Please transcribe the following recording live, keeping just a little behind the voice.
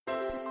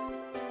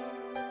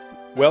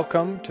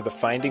Welcome to the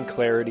Finding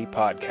Clarity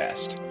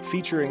podcast,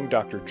 featuring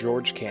Dr.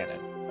 George Cannon.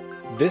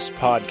 This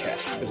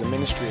podcast is a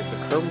ministry of the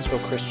Curwensville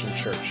Christian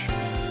Church.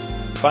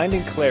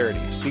 Finding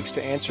Clarity seeks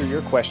to answer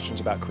your questions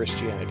about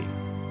Christianity.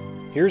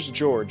 Here's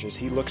George as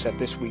he looks at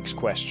this week's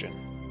question.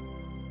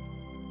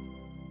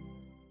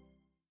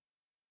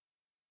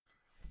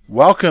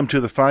 Welcome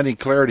to the Finding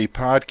Clarity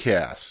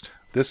podcast.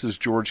 This is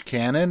George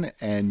Cannon,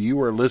 and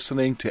you are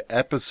listening to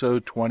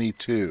episode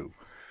 22.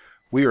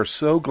 We are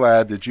so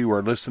glad that you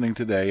are listening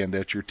today and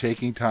that you're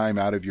taking time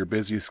out of your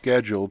busy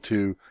schedule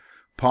to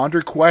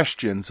ponder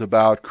questions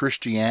about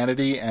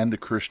Christianity and the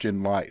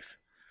Christian life.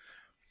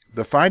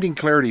 The Finding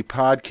Clarity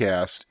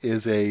podcast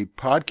is a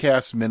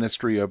podcast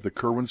ministry of the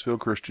Curwensville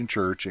Christian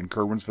Church in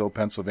Curwensville,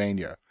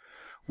 Pennsylvania,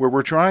 where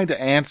we're trying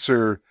to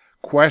answer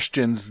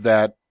questions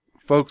that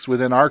folks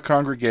within our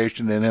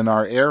congregation and in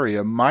our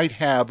area might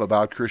have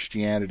about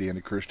Christianity and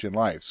the Christian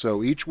life.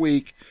 So each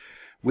week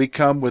we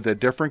come with a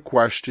different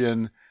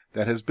question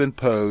that has been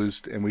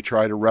posed, and we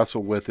try to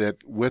wrestle with it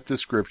with the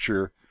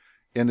Scripture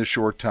in the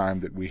short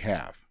time that we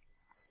have.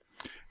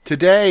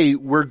 Today,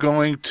 we're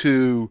going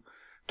to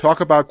talk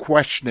about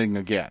questioning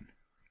again.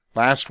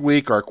 Last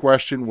week, our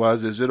question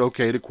was, is it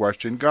okay to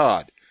question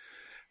God?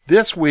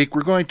 This week,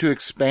 we're going to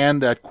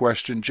expand that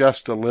question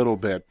just a little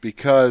bit,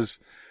 because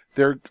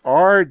there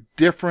are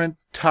different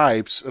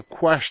types of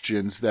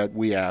questions that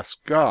we ask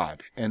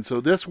God. And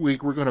so this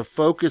week, we're going to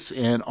focus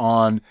in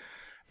on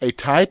a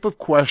type of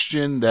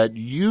question that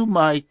you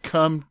might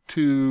come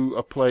to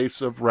a place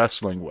of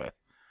wrestling with.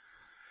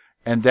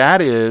 And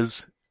that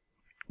is,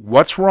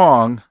 what's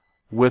wrong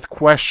with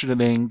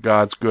questioning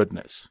God's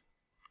goodness?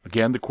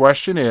 Again, the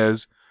question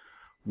is,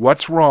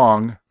 what's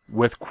wrong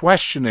with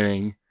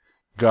questioning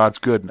God's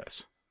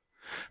goodness?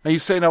 Now you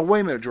say, now wait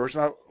a minute, George,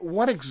 now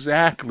what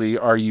exactly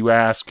are you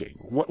asking?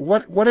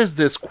 What is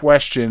this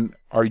question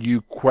are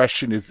you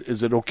questioning?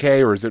 Is it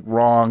okay or is it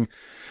wrong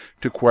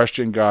to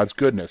question God's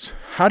goodness?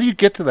 How do you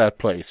get to that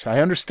place? I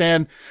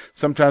understand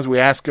sometimes we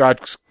ask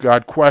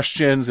God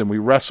questions and we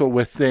wrestle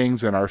with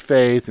things in our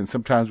faith and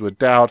sometimes with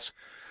doubts,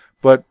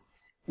 but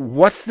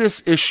what's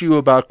this issue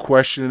about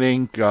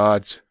questioning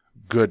God's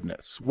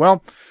goodness?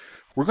 Well,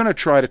 we're going to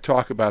try to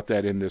talk about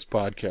that in this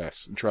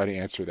podcast and try to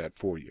answer that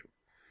for you.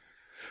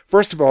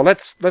 First of all,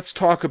 let's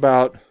talk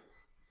about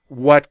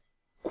what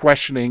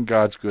questioning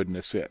God's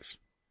goodness is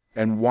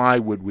and why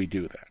would we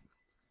do that.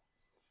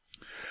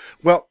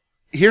 Well,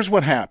 here's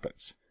what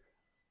happens.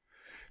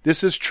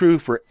 This is true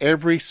for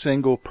every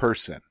single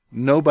person.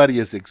 Nobody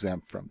is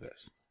exempt from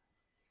this.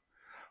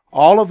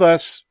 All of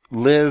us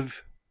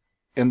live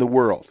in the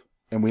world,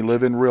 and we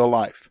live in real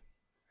life.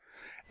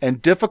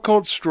 And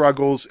difficult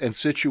struggles and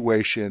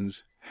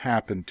situations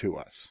happen to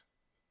us.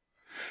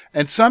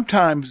 And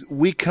sometimes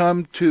we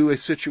come to a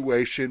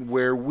situation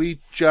where we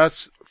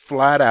just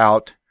flat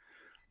out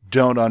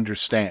don't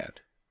understand.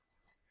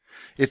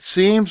 It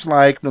seems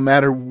like no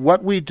matter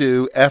what we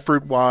do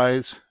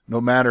effort-wise,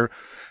 no matter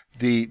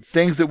the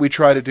things that we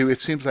try to do, it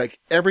seems like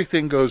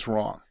everything goes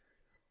wrong.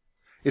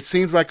 It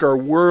seems like our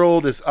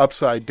world is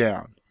upside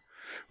down.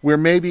 We're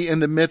maybe in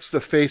the midst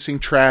of facing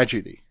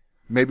tragedy.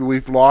 Maybe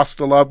we've lost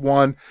a loved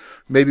one.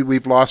 Maybe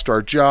we've lost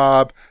our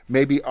job.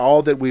 Maybe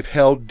all that we've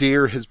held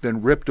dear has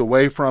been ripped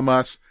away from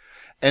us.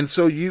 And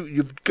so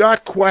you've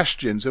got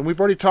questions, and we've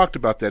already talked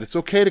about that. It's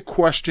okay to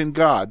question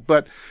God.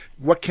 But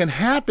what can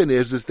happen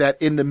is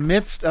that in the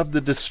midst of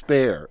the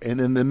despair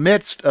and in the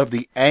midst of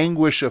the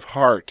anguish of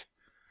heart,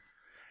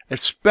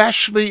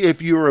 especially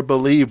if you're a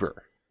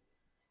believer,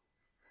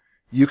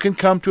 you can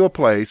come to a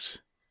place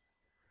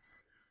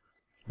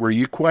where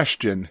you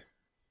question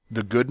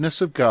the goodness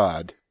of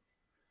God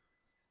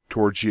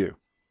towards you,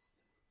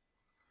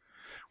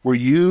 where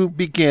you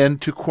begin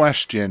to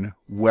question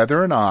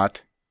whether or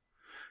not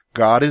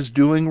God is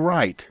doing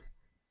right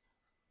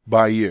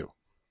by you.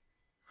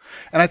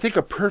 And I think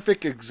a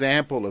perfect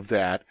example of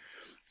that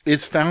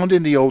is found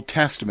in the Old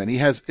Testament.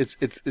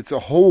 It's a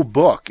whole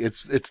book.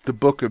 It's the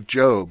book of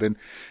Job. And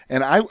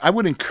I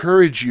would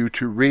encourage you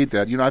to read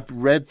that. You know, I've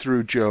read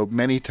through Job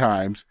many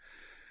times,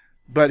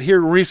 but here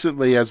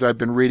recently, as I've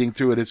been reading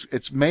through it,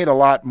 it's made a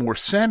lot more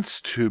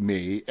sense to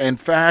me. In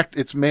fact,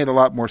 it's made a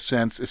lot more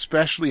sense,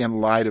 especially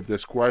in light of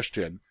this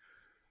question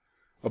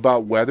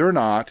about whether or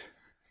not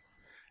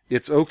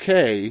it's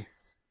okay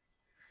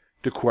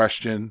to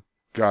question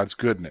God's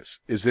goodness.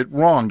 Is it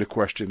wrong to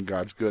question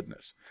God's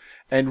goodness?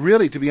 And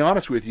really, to be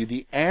honest with you,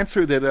 the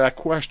answer to that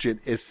question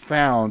is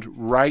found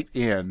right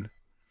in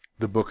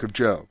the book of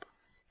Job.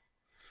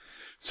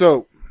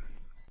 So,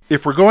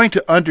 if we're going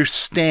to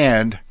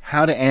understand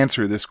how to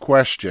answer this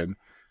question,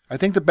 I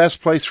think the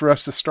best place for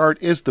us to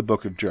start is the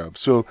book of Job.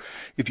 So,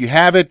 if you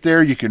have it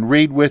there, you can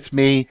read with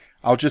me.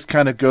 I'll just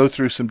kind of go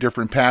through some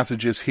different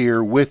passages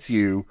here with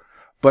you.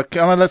 But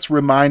let's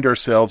remind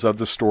ourselves of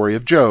the story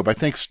of Job. I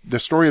think the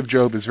story of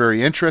Job is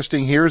very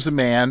interesting. Here's a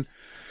man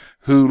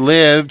who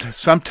lived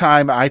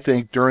sometime, I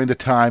think, during the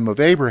time of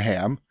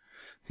Abraham.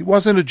 He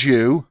wasn't a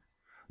Jew,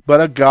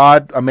 but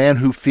a man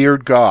who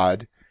feared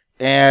God,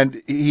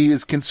 and he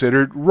is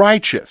considered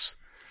righteous.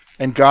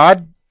 And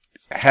God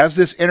has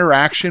this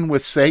interaction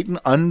with Satan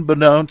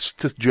unbeknownst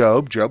to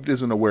Job. Job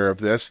isn't aware of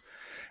this.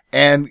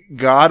 And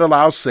God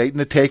allows Satan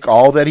to take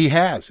all that he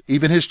has,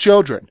 even his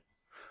children,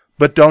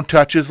 but don't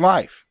touch his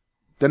life.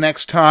 The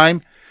next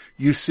time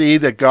you see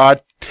that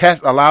God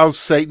allows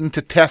Satan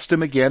to test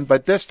him again,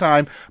 but this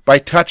time by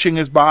touching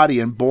his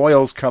body, and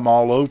boils come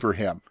all over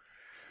him.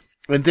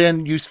 And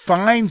then you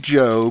find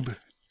Job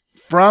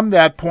from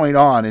that point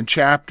on, in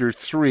chapter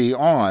 3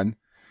 on,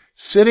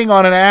 sitting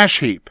on an ash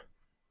heap,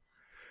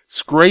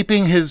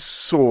 scraping his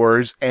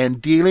sores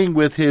and dealing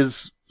with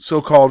his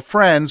so-called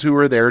friends who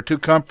are there to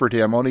comfort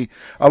him. Only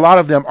a lot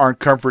of them aren't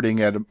comforting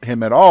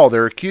him at all.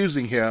 They're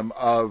accusing him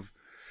of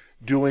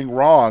doing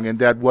wrong, and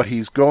that what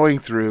he's going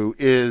through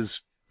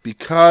is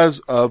because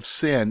of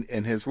sin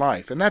in his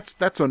life. And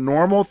that's a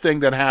normal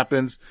thing that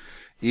happens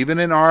even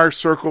in our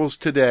circles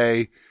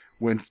today.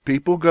 When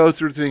people go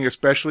through things,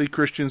 especially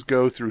Christians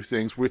go through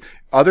things,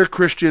 other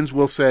Christians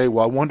will say,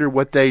 well, I wonder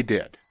what they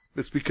did.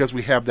 It's because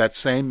we have that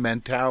same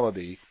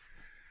mentality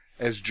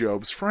as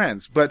Job's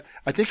friends. But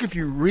I think if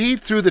you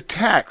read through the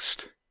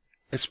text,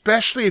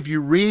 especially if you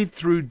read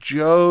through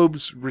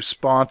Job's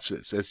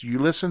responses, as you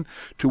listen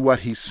to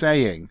what he's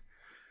saying,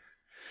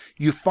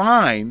 you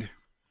find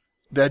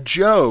that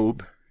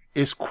Job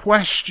is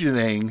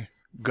questioning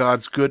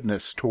God's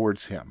goodness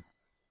towards him.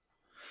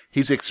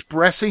 He's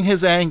expressing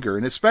his anger,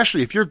 and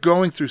especially if you're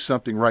going through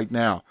something right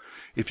now,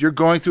 if you're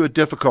going through a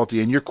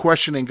difficulty and you're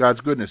questioning God's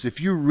goodness,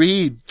 if you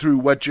read through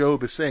what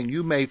Job is saying,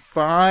 you may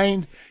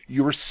find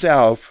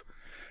yourself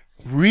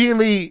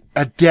really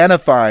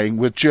identifying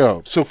with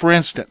Job. So, for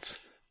instance,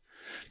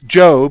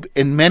 Job,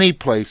 in many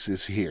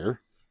places here,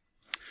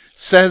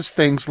 says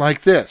things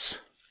like this.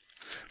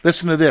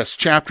 Listen to this,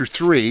 chapter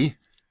 3,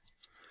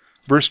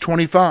 verse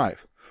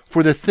 25.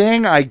 For the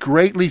thing I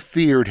greatly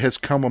feared has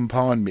come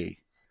upon me,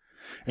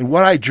 and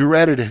what I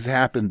dreaded has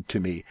happened to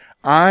me.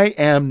 I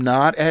am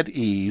not at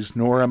ease,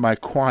 nor am I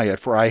quiet,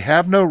 for I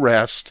have no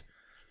rest,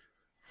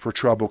 for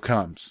trouble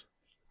comes.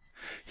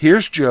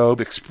 Here's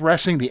Job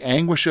expressing the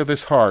anguish of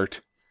his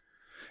heart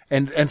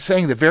and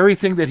saying the very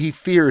thing that he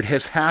feared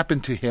has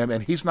happened to him,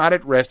 and he's not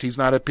at rest, he's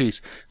not at peace.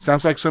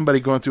 Sounds like somebody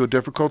going through a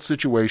difficult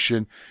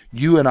situation.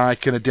 You and I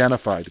can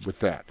identify with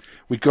that.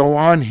 We go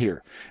on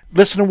here.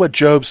 Listen to what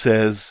Job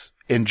says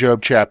in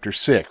Job chapter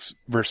 6,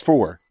 verse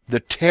 4.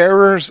 The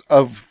terrors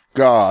of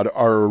God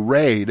are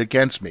arrayed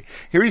against me.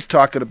 Here he's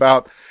talking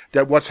about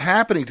that what's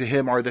happening to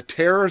him are the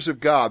terrors of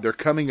God. They're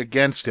coming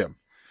against him.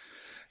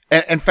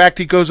 And in fact,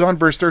 he goes on,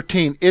 verse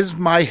 13, is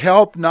my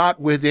help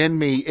not within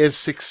me? Is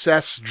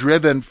success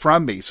driven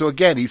from me? So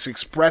again, he's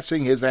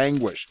expressing his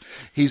anguish.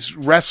 He's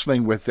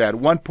wrestling with that. At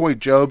one point,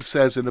 Job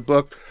says in the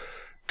book,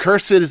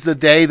 cursed is the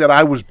day that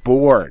I was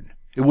born.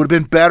 It would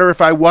have been better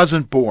if I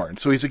wasn't born.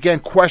 So he's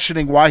again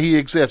questioning why he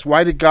exists.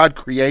 Why did God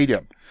create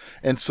him?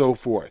 And so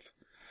forth.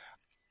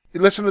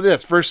 Listen to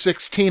this, verse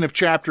 16 of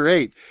chapter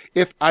 8.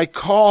 If I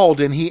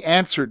called and he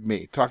answered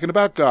me, talking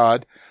about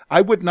God, I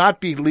would not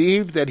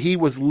believe that he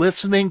was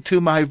listening to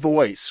my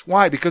voice.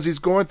 Why? Because he's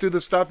going through the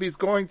stuff he's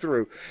going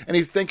through. And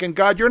he's thinking,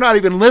 God, you're not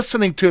even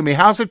listening to me.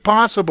 How's it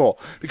possible?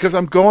 Because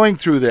I'm going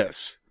through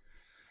this.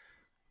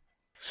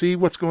 See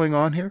what's going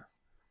on here?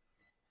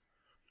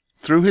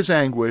 Through his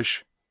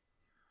anguish,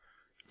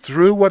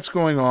 through what's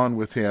going on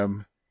with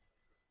him,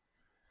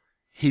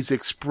 he's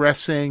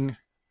expressing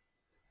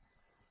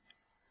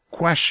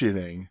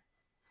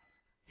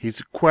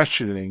he's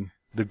questioning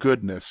the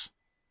goodness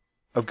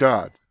of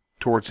God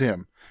towards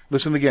him.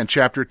 Listen again,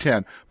 chapter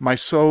 10. My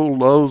soul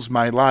loathes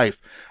my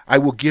life. I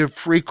will give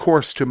free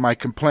course to my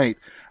complaint.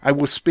 I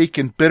will speak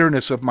in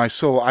bitterness of my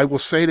soul. I will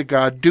say to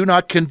God, do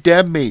not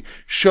condemn me.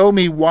 Show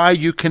me why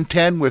you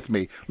contend with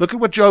me. Look at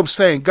what Job's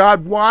saying.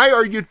 God, why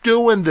are you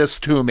doing this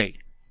to me?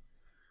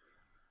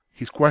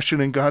 He's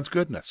questioning God's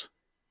goodness.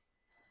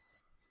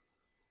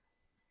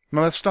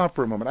 Now let's stop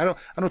for a moment.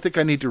 I don't think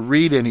I need to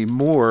read any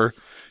more,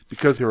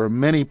 because there are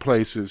many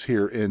places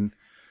here in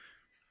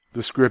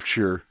the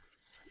scripture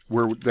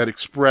that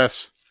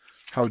express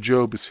how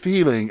Job is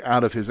feeling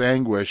out of his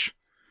anguish,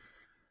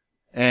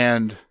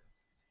 and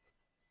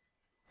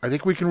I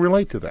think we can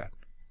relate to that.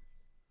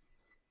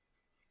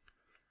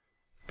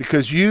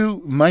 Because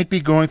you might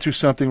be going through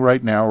something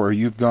right now, or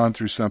you've gone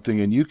through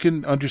something, and you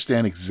can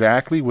understand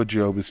exactly what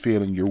Job is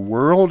feeling. Your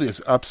world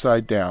is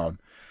upside down.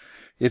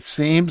 It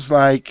seems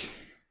like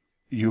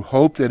you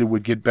hope that it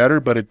would get better,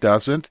 but it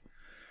doesn't.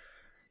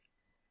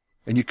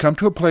 And you come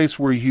to a place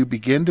where you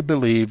begin to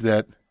believe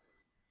that,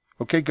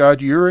 okay,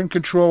 God, you're in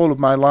control of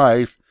my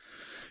life.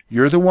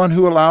 You're the one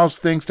who allows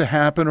things to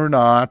happen or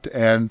not,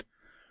 and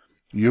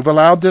you've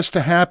allowed this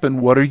to happen.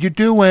 What are you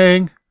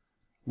doing?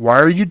 Why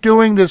are you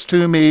doing this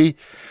to me?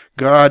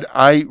 God,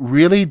 I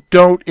really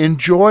don't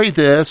enjoy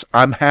this.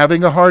 I'm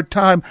having a hard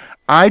time.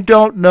 I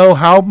don't know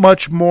how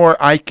much more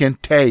I can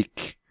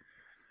take.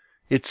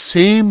 It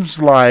seems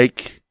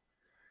like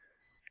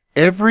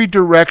every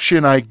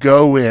direction I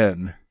go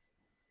in,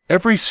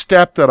 every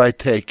step that I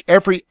take,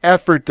 every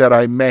effort that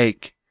I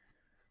make,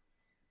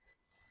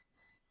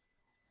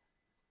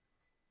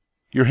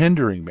 you're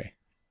hindering me.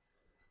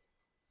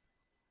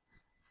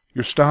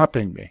 You're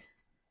stopping me.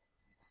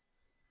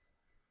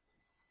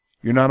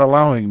 You're not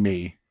allowing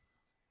me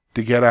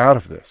to get out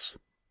of this.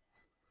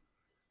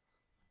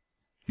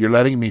 You're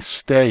letting me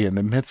stay in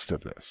the midst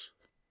of this.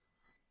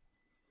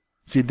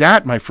 See,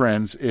 that, my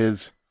friends,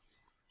 is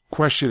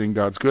questioning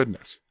God's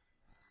goodness.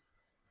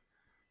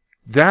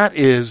 That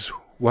is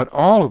what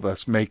all of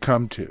us may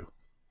come to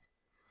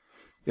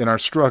in our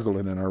struggle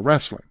and in our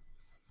wrestling.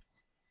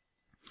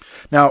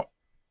 Now,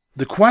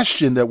 the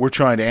question that we're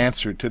trying to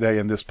answer today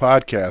in this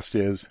podcast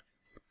is,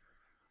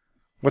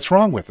 what's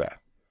wrong with that?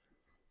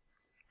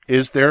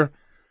 Is there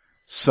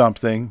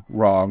something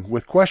wrong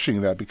with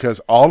questioning that? Because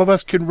all of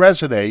us can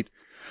resonate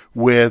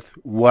with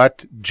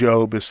what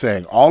Job is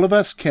saying. All of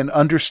us can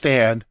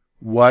understand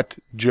what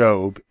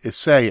Job is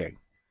saying.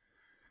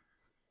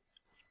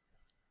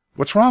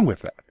 What's wrong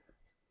with that?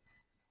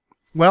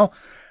 Well,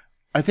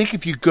 I think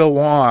if you go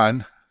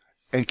on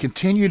and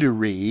continue to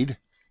read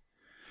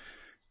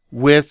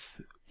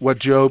with what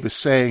Job is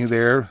saying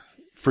there,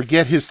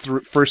 forget his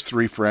first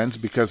three friends,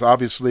 because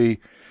obviously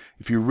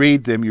if you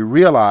read them, you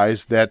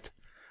realize that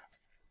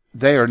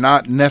they are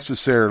not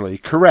necessarily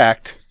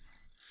correct.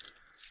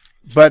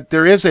 But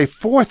there is a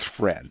fourth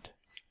friend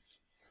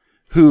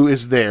who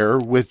is there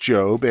with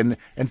Job, and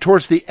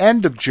towards the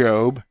end of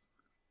Job,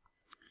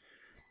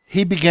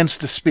 he begins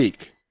to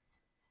speak.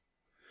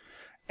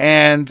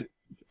 And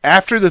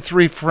after the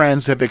three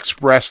friends have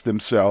expressed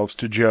themselves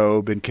to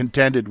Job and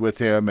contended with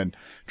him and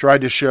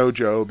tried to show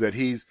Job that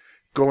he's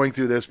going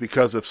through this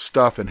because of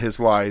stuff in his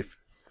life,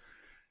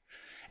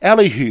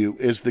 Elihu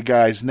is the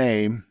guy's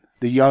name,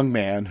 the young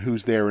man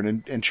who's there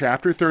in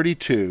chapter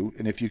 32.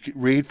 And if you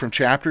read from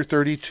chapter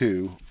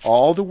 32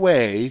 all the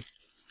way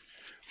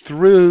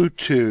through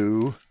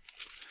to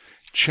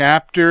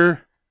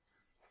chapter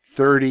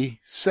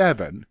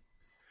 37,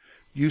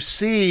 you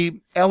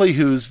see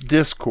Elihu's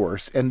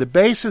discourse. And the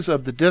basis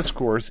of the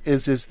discourse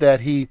is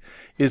that he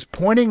is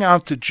pointing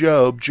out to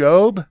Job,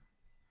 Job,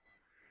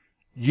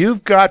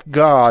 you've got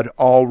God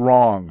all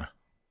wrong.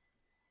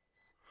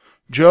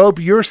 Job,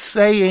 you're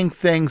saying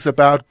things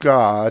about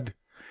God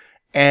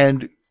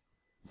and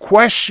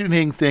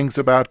questioning things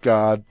about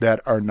God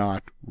that are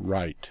not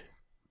right.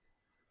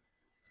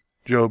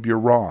 Job, you're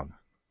wrong.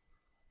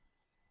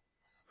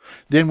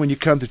 Then when you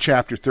come to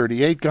chapter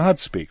 38, God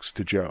speaks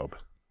to Job.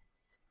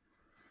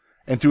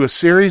 And through a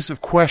series of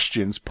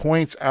questions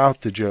points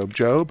out to Job,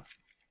 Job,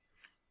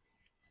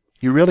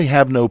 you really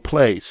have no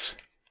place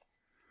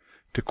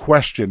to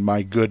question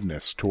my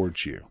goodness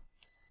towards you.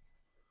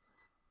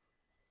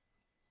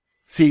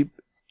 See,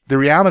 the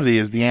reality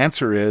is, the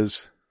answer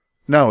is,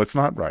 no, it's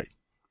not right.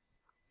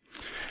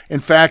 In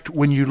fact,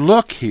 when you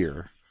look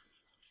here,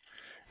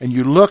 and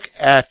you look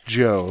at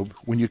Job,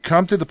 when you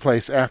come to the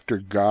place after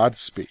God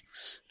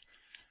speaks,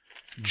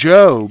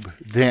 Job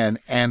then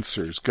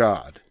answers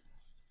God.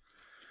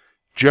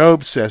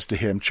 Job says to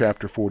him,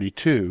 chapter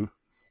 42,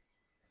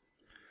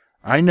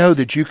 I know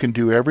that you can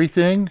do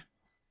everything,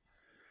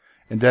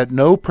 and that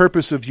no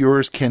purpose of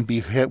yours can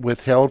be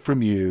withheld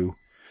from you.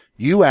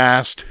 You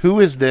asked, who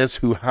is this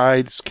who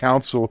hides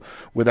counsel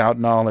without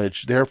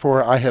knowledge?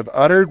 Therefore I have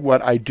uttered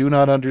what I do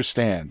not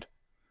understand,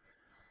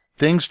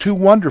 things too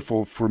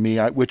wonderful for me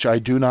which I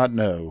do not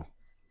know.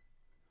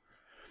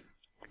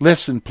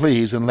 Listen,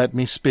 please, and let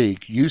me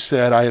speak. You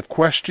said, I have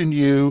questioned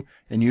you,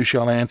 and you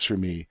shall answer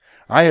me.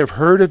 I have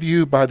heard of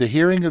you by the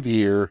hearing of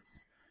ear,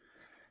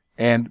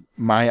 and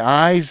my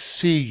eyes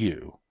see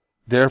you.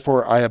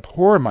 Therefore I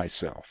abhor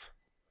myself,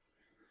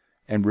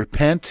 and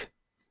repent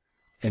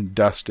in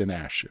dust and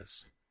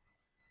ashes.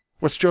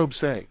 What's Job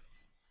saying?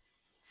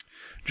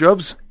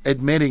 Job's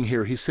admitting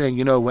here, he's saying,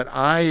 you know, when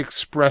I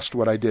expressed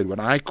what I did, when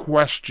I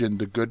questioned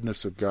the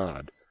goodness of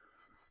God,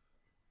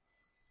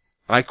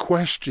 I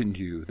questioned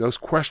you. Those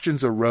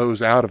questions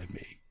arose out of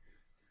me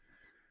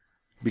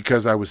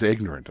because I was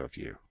ignorant of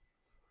you,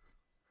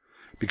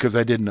 because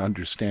I didn't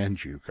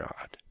understand you,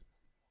 God.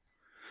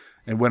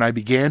 And when I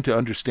began to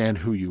understand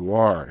who you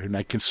are, and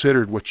I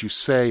considered what you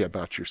say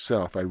about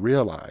yourself, I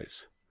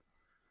realize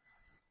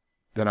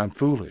that I'm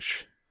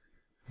foolish,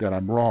 that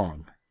I'm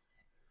wrong.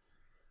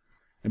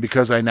 And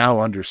because I now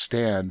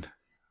understand,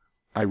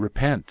 I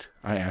repent.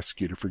 I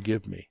ask you to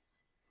forgive me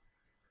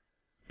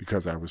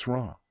because I was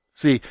wrong.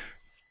 See,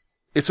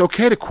 it's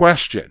okay to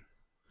question.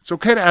 It's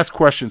okay to ask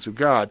questions of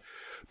God.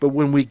 But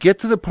when we get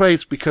to the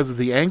place because of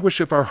the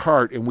anguish of our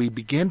heart and we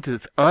begin to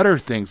utter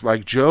things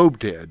like Job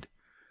did,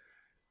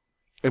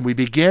 and we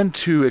begin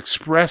to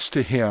express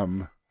to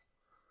him,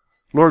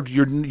 Lord,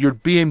 you're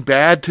being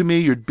bad to me,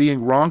 you're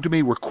being wrong to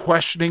me, we're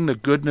questioning the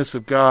goodness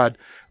of God.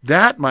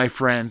 That, my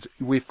friends,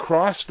 we've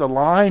crossed a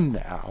line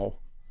now,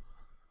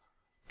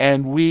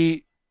 and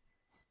we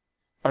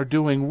are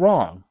doing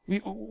wrong.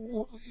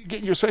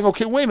 You're saying,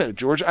 okay, wait a minute,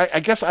 George, I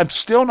guess I'm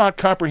still not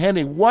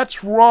comprehending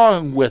what's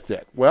wrong with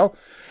it. Well,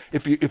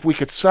 if we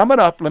could sum it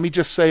up, let me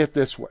just say it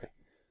this way.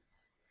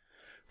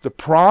 The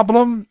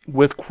problem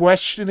with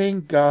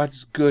questioning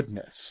God's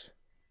goodness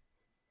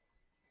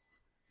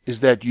is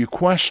that you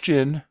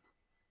question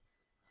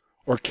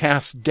or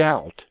cast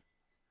doubt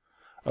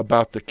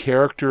about the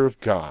character of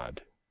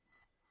God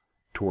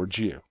towards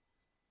you.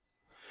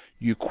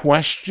 You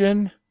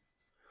question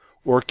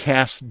or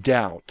cast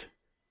doubt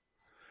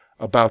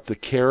about the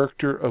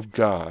character of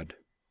God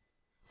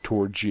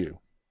towards you.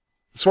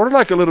 Sort of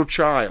like a little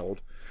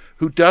child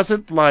who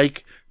doesn't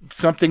like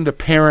something the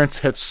parents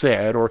have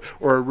said, or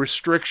a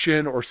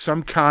restriction, or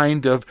some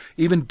kind of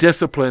even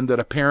discipline that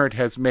a parent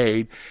has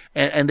made,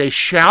 and they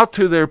shout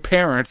to their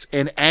parents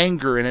in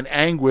anger and in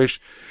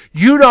anguish,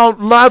 "You don't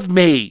love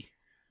me!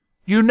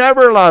 You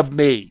never loved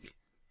me!"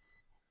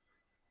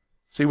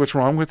 See what's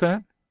wrong with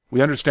that?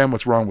 We understand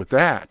what's wrong with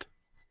that.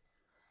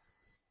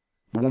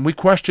 But when we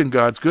question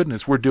God's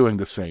goodness, we're doing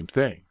the same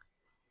thing.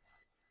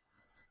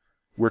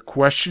 We're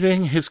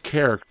questioning his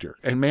character.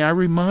 And may I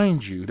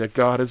remind you that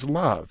God is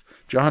love.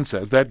 John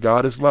says that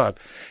God is love.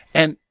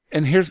 And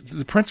here's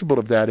the principle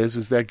of that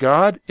is that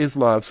God is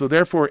love, so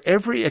therefore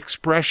every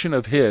expression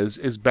of his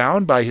is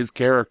bound by his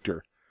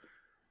character.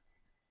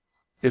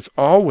 It's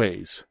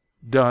always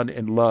done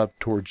in love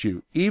towards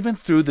you, even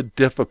through the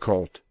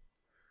difficult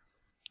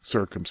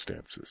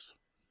circumstances.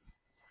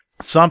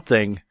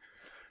 Something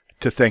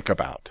to think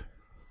about.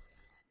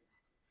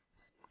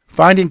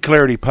 Finding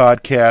Clarity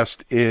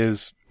podcast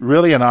is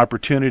really an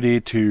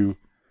opportunity to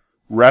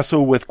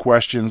wrestle with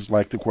questions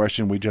like the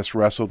question we just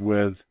wrestled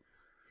with,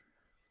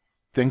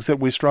 things that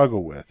we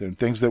struggle with, and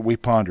things that we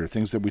ponder,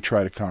 things that we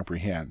try to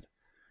comprehend.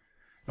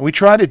 And we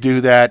try to do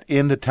that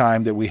in the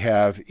time that we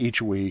have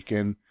each week.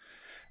 And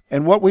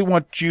what we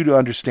want you to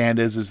understand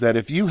is that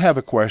if you have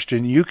a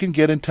question, you can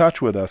get in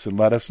touch with us and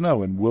let us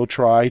know, and we'll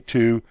try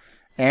to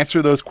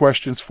answer those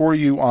questions for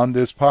you on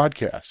this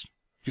podcast.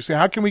 You say,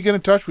 how can we get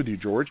in touch with you,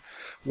 George?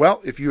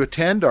 Well, if you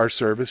attend our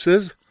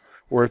services,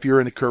 or if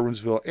you're in the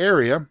Curwensville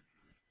area,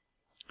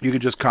 you can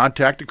just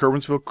contact the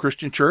Curwensville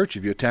Christian Church.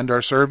 If you attend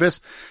our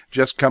service,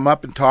 just come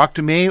up and talk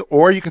to me,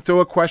 or you can throw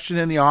a question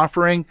in the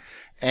offering,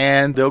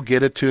 and they'll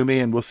get it to me,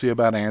 and we'll see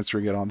about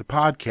answering it on the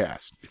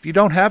podcast. If you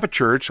don't have a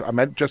church, I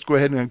might just go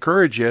ahead and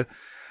encourage you.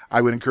 I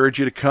would encourage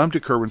you to come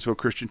to Curwensville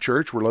Christian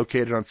Church. We're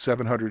located on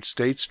 700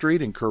 State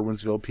Street in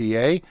Curwensville,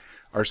 PA.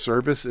 Our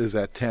service is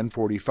at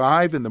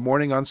 10:45 in the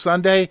morning on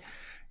Sunday.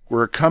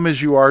 We're a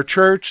come-as-you-are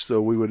church, so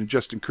we would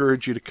just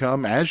encourage you to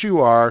come as you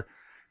are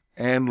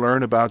and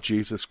learn about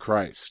Jesus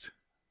Christ.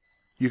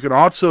 You can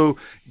also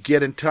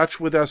get in touch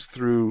with us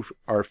through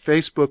our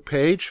Facebook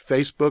page,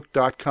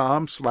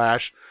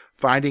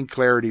 facebook.com/Finding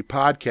Clarity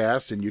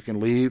Podcast, and you can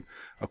leave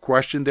a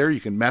question there.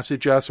 You can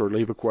message us or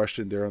leave a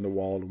question there on the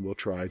wall, and we'll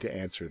try to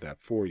answer that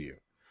for you.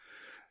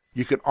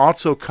 You can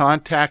also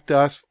contact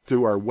us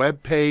through our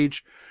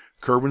webpage,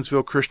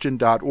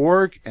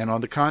 Curwensvillechristian.org, and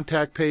on the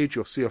contact page,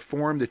 you'll see a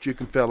form that you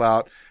can fill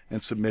out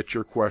and submit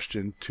your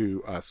question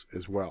to us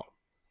as well.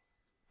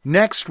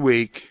 Next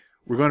week,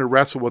 we're going to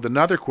wrestle with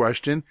another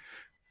question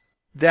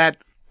that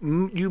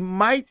you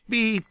might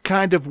be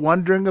kind of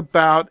wondering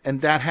about,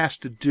 and that has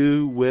to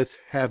do with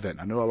heaven.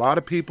 I know a lot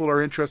of people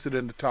are interested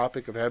in the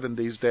topic of heaven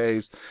these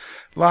days.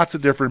 Lots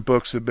of different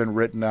books have been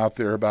written out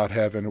there about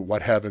heaven and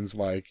what heaven's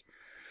like.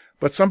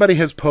 But somebody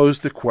has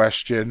posed the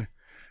question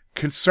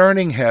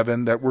concerning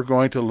heaven that we're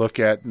going to look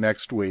at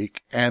next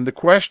week. And the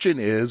question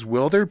is,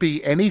 will there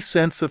be any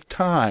sense of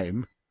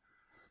time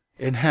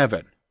in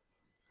heaven?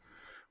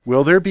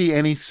 Will there be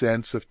any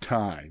sense of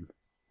time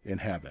in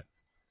heaven?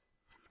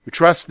 We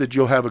trust that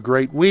you'll have a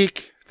great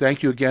week.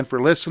 Thank you again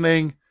for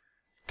listening.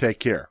 Take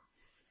care.